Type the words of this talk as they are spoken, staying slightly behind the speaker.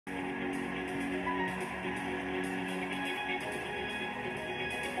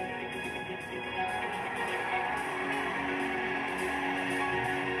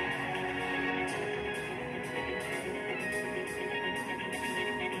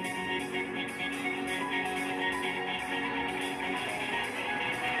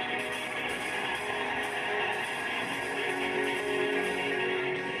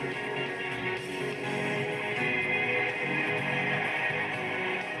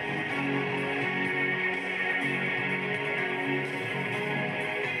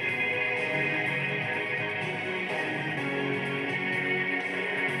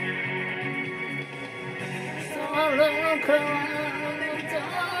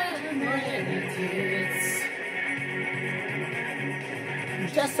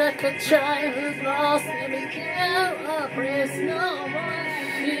Just like a child who's lost in the care of place, no more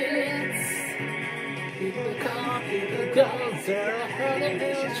hits. People come, people go, they're hurting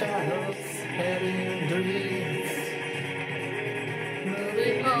their childhoods, having dreams.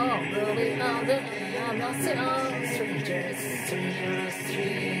 Moving on, the I'm not so strangers,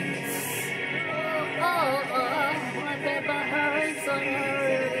 dreams. Oh, my paper hurts so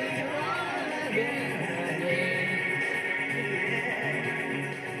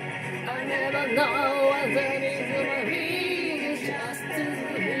I never know what that is gonna be, just to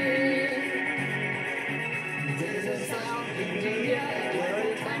be. There's a sound in the air where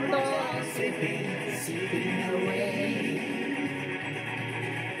it comes slipping away.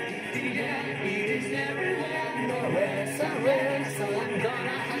 It is never nowhere, somewhere, so I'm gonna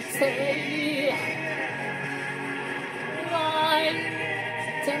have to stay. Why?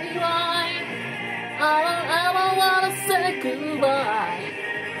 Tell me why? I don't wanna say goodbye.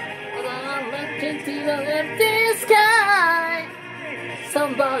 I'm looking to the empty sky.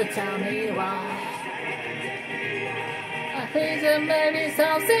 Somebody tell me why. I think there may be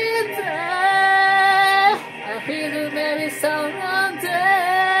something there. I feel there may be someone there.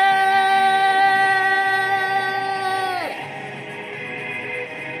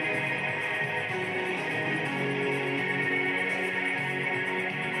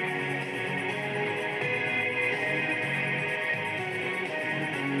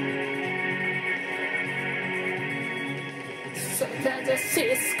 Sometimes the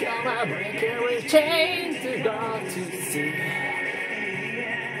seas gonna break and we change to go to sea.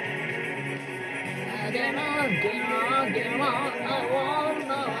 Get on, I want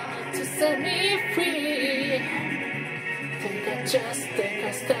no one to set me free. Take a chance, take a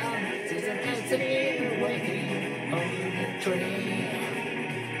stand, there's an empty waiting on the tree.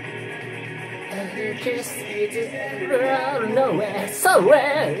 And you kiss it out of nowhere,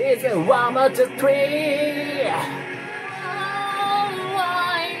 somewhere it's a 1 2 3.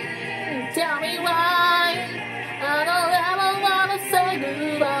 Tell me why I don't ever wanna say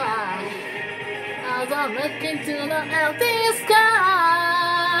goodbye. As I'm looking to the empty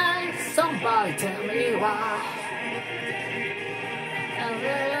sky, somebody tell me why. I'm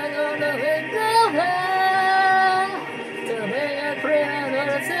never gonna let go there to make a prayer or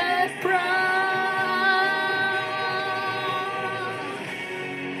a sad prayer.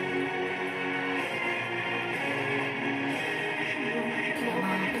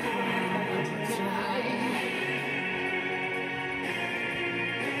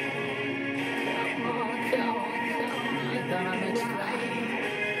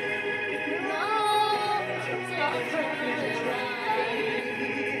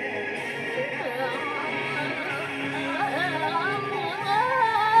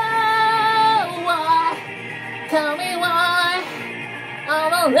 Tell me why I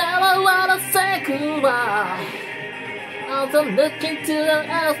don't ever wanna say goodbye. As I'm looking to the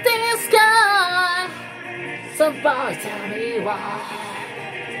empty sky, somebody tell me why.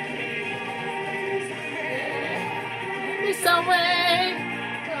 Maybe some way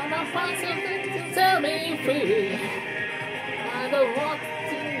gonna find something to set me free. I don't want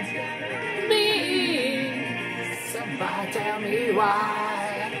to be. Somebody tell me why.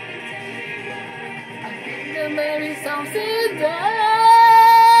 There may be something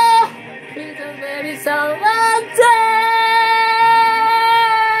there, there may be someone.